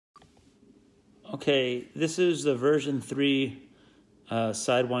Okay, this is the version 3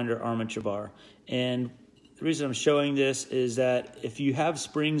 Sidewinder armature bar. And the reason I'm showing this is that if you have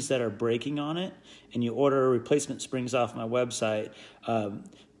springs that are breaking on it and you order replacement springs off my website, I'm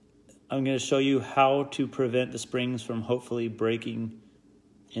going to show you how to prevent the springs from hopefully breaking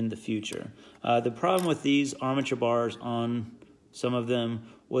in the future. The problem with these armature bars on some of them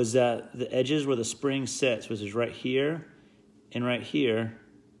was that the edges where the spring sits, which is right here and right here,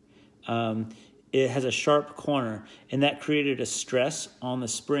 it has a sharp corner, and that created a stress on the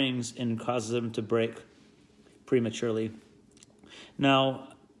springs and causes them to break prematurely. Now,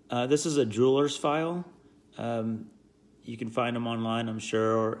 this is a jeweler's file. You can find them online, I'm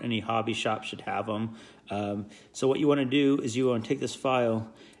sure, or any hobby shop should have them. So what you want to do is you want to take this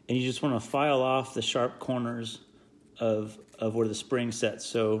file and you just want to file off the sharp corners of where the spring sets,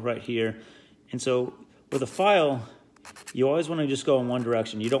 so right here. And so with a file, you always want to just go in one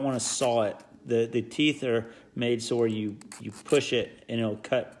direction. You don't want to saw it. The teeth are made so where you push it and it'll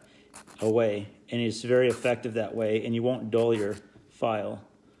cut away, and it's very effective that way, and you won't dull your file.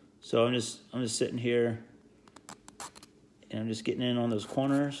 So I'm just sitting here and I'm just getting in on those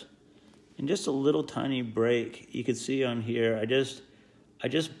corners, and just a little tiny break. You can see on here, I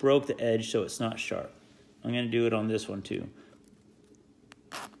just broke the edge so it's not sharp. I'm going to do it on this one too.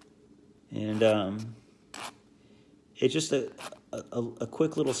 And it's just a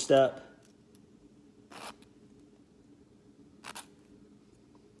quick little step.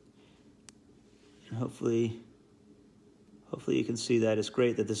 And hopefully you can see that. It's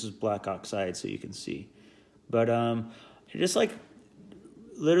great that this is black oxide so you can see. But just like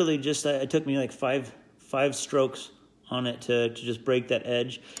literally just it took me like five strokes on it to just break that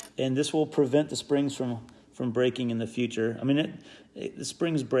edge, and this will prevent the springs from breaking in the future. I mean, the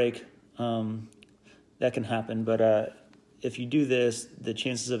springs break, that can happen, but if you do this, the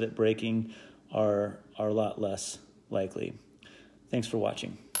chances of it breaking are a lot less likely. Thanks for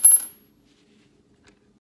watching.